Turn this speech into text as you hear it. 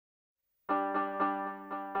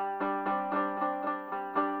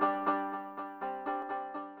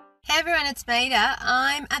everyone, it's Maida.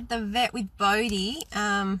 I'm at the vet with Bodhi.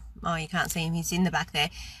 Oh, you can't see him, he's in the back there.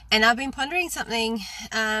 And I've been pondering something.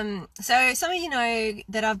 So some of you know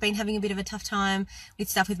that I've been having a bit of a tough time with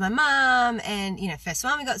stuff with my mum, and first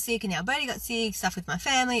Mummy got sick and now Bodhi got sick, stuff with my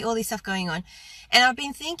family, all this stuff going on. And I've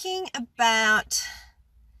been thinking about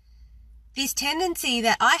this tendency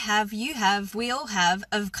that I have, you have, we all have,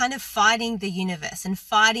 of kind of fighting the universe and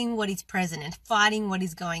fighting what is present and fighting what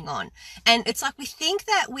is going on. And it's like we think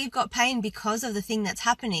that we've got pain because of the thing that's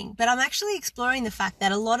happening, but I'm actually exploring the fact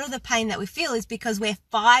that a lot of the pain that we feel is because we're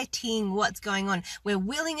fighting what's going on. We're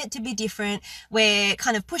willing it to be different. We're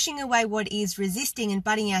kind of pushing away what is, resisting and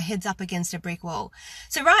butting our heads up against a brick wall.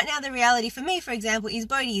 So right now, the reality for me, for example, is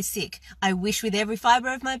Bodhi is sick. I wish with every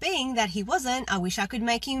fiber of my being that he wasn't. I wish I could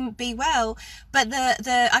make him be well. But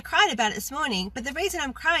I cried about it this morning, but the reason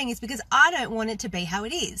I'm crying is because I don't want it to be how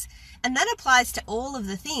it is. And that applies to all of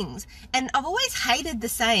the things. And I've always hated the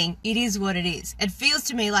saying, it is what it is. It feels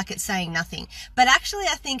to me like it's saying nothing. But actually,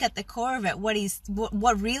 I think at the core of it,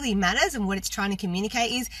 what really matters and what it's trying to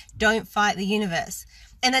communicate is don't fight the universe.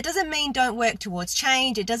 And that doesn't mean don't work towards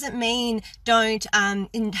change. It doesn't mean don't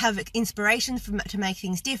have inspiration to make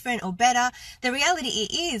things different or better. The reality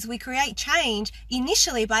is we create change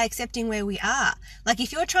initially by accepting where we are. Like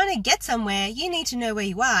if you're trying to get somewhere, you need to know where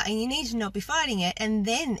you are and you need to not be fighting it, and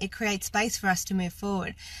then it creates space for us to move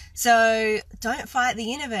forward. So don't fight the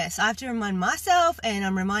universe. I have to remind myself, and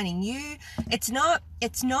I'm reminding you, it's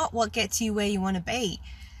not what gets you where you want to be.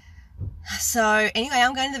 So anyway,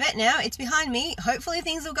 I'm going to the vet now. It's behind me. Hopefully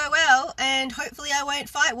things will go well, and hopefully I won't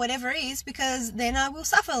fight whatever it is, because then I will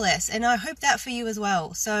suffer less. And I hope that for you as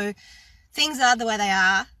well. So things are the way they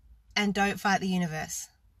are, and don't fight the universe.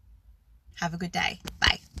 Have a good day.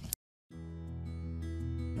 Bye.